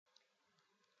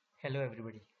Hello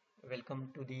everybody,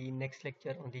 welcome to the next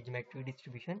lecture on the geometric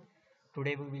distribution.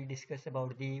 Today we will discuss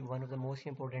about the one of the most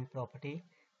important property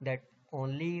that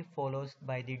only follows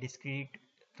by the discrete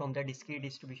from the discrete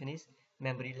distribution is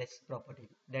memoryless property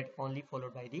that only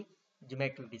followed by the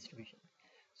geometric distribution.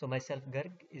 So myself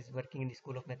Garg is working in the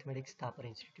School of Mathematics, Thapar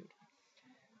Institute.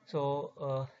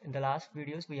 In the last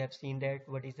videos we have seen that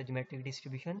what is the geometric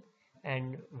distribution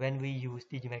and when we use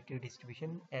the geometric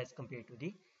distribution as compared to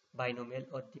the binomial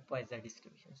or the Poisson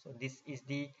distribution. So this is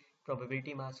the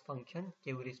probability mass function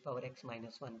q raised power x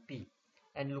minus 1 p,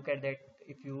 and look at that.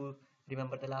 If you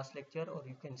remember the last lecture, or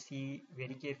you can see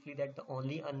very carefully that the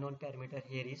only unknown parameter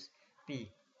here is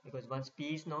p, because once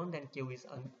p is known then q is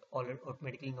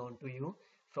automatically known to you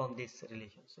from this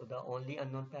relation. So the only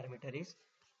unknown parameter is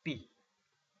p.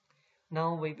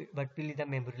 Now what will be the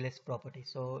memoryless property?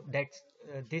 So that's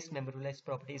this memoryless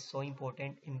property is so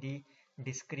important in the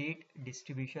discrete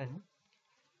distribution.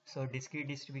 So discrete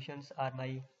distributions are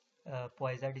my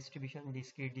Poisson distribution,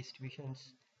 discrete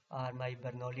distributions are my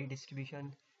Bernoulli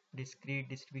distribution, discrete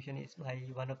distribution is my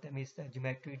one of them is the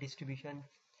geometric distribution,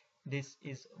 this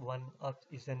is one of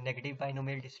is a negative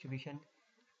binomial distribution,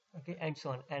 okay, and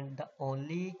so on. And the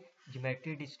only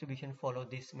geometric distribution follow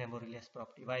this memoryless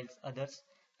property, whilst others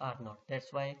are not.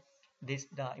 That's why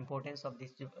the importance of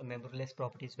this memoryless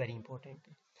property is very important.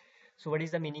 So what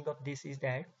is the meaning of this is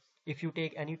that if you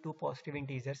take any two positive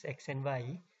integers x and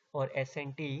y or s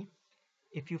and t,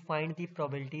 if you find the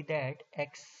probability that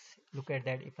x, look at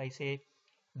that, if I say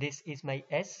this is my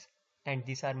s and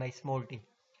these are my small t,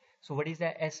 so what is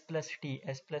the s plus t?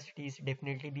 S plus t is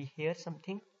definitely be here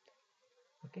something,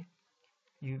 okay,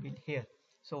 you will here.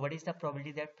 So what is the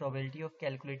probability? That probability of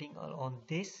calculating on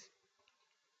this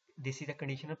is a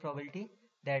conditional probability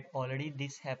that already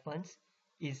this happens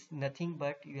is nothing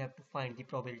but you have to find the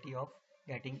probability of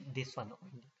getting this one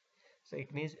only. So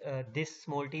it means this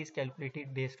small t is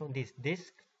calculated based on this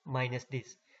minus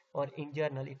this, or in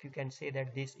general if you can say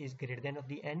that this is greater than of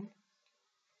the n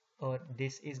or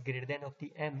this is greater than of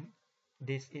the m,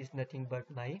 this is nothing but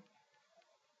my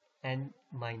n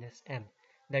minus m.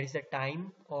 That is the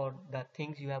time or the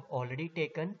things you have already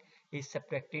taken is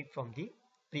subtracted from the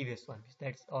previous one.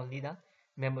 That's only the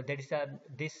member. That is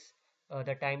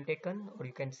the time taken, or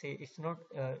you can say it's not.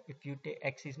 If you take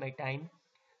x is my time,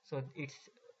 so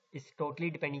it's totally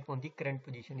depending on the current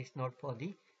position. It's not for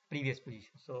the previous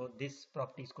position. So this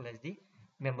property is called as the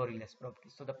memoryless property.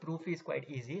 So the proof is quite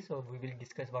easy. So we will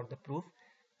discuss about the proof.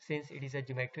 Since it is a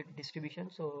geometric distribution,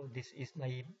 so this is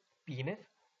my PMF.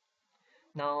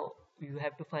 Now you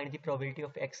have to find the probability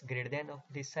of x greater than of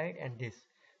this side and this.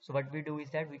 So what we do is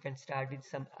that we can start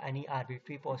with any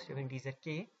arbitrary positive integer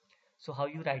k. So how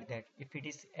you write that? If it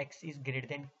is x is greater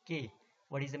than k,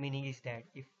 what is the meaning is that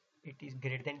if it is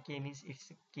greater than k means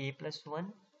it's k plus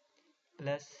 1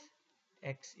 plus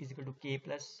x is equal to k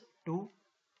plus 2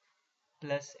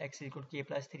 plus x is equal to k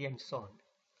plus 3 and so on.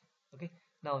 Okay,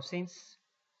 now since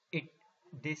it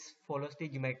this follows the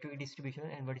geometric distribution,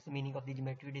 and what is the meaning of the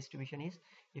geometric distribution is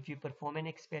if you perform an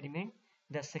experiment,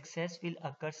 the success will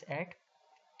occurs at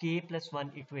k plus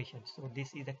 1 iteration. So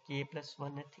this is the k plus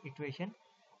 1th iteration.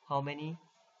 How many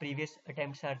previous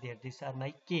attempts are there? These are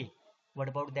my k. What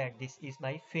about that? This is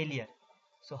my failure.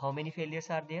 So how many failures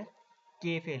are there?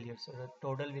 K failures. So the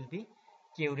total will be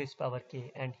q raised power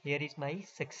k, and here is my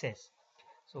success.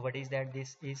 So what is that?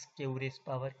 This is q raised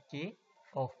power k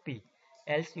of p.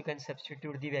 Else you can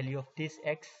substitute the value of this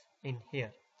x in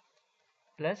here.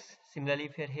 Plus similarly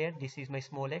if here this is my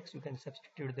small x, you can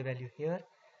substitute the value here.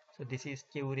 So this is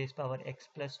q raised power x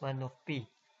plus 1 of p.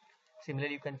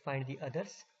 Similarly you can find the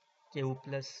others, q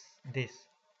plus this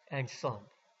and so on.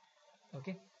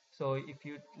 Okay, so if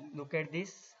you look at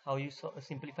this, how you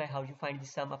simplify, how you find the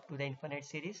sum up to the infinite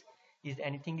series, is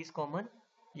anything is common?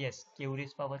 Yes, q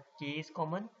raised power k is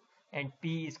common and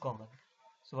p is common.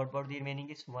 So what about the remaining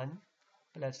is 1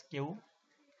 plus q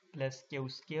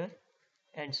square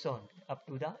and so on up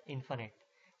to the infinite.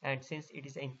 And since it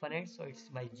is infinite, so it's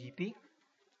my GP,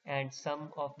 and sum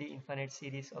of the infinite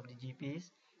series of the GP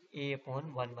is a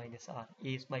upon 1 minus r. A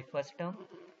is my first term,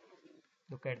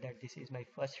 look at that, this is my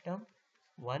first term,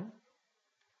 1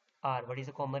 r, what is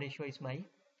the common ratio is my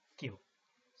q.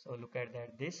 So look at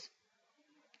that, this,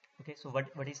 okay. So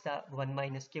what is the 1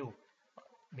 minus q?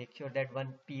 Make sure that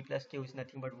 1 p plus q is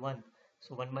nothing but 1.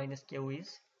 So 1 minus q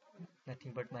is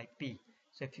nothing but my p.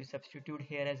 So if you substitute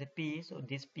here as a p, so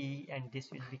this p and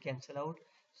this will be cancelled out,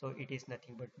 so it is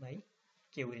nothing but my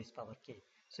q raised power k.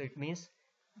 So it means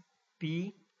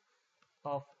p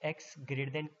of x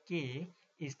greater than k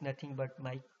is nothing but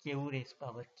my q raised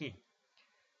power k.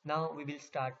 Now we will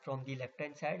start from the left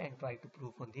hand side and try to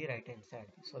prove on the right hand side.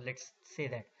 So let's say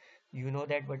that you know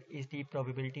that what is the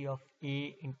probability of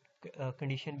A in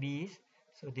condition B is.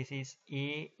 So this is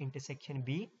A intersection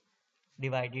B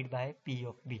divided by P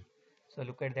of B. So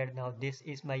look at that. Now this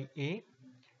is my A,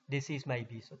 this is my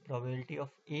B. So probability of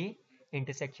A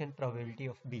intersection probability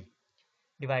of B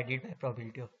divided by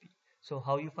probability of P. So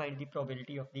how you find the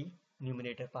probability of the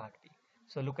numerator part P?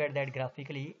 So look at that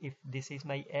graphically. If this is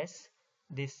my S,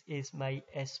 this is my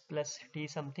S plus T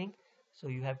something. So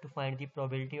you have to find the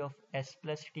probability of S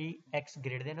plus T x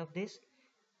greater than of this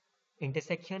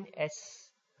intersection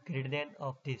S greater than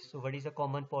of this. So what is the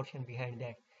common portion behind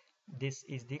that? This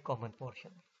is the common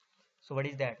portion. So what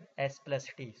is that? S plus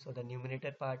T. So the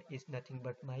numerator part is nothing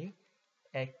but my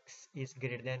x is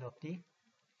greater than of the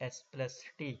S plus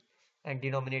T, and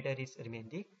denominator is remain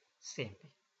the same.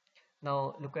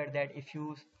 Now look at that. If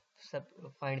you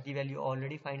find the value,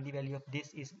 already find the value of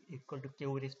this is equal to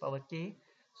q raised power k,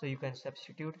 so you can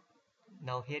substitute.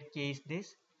 Now here k is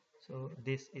this, so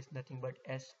this is nothing but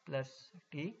S plus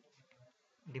T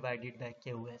divided by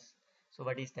qs. So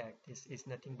what is that? This is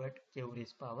nothing but q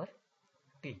raised power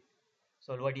t.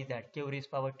 So what is that? Q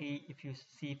raised power t, if you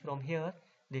see from here,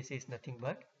 this is nothing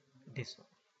but this one.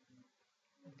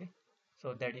 Okay,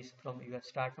 so that is from, you have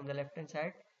start from the left hand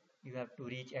side, you have to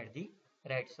reach at the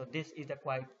right. So this is the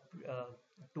quite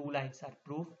two lines are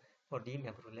proof for the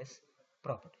memoryless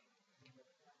property.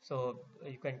 So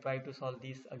you can try to solve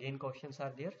these. Again, questions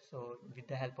are there, so with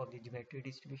the help of the geometry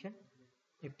distribution.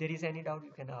 If there is any doubt,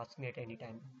 you can ask me at any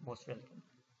time. Most welcome.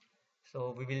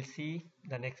 So we will see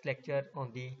the next lecture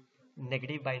on the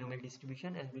negative binomial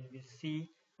distribution, and we will see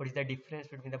what is the difference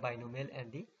between the binomial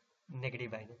and the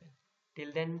negative binomial.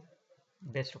 Till then,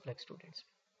 best of luck, students.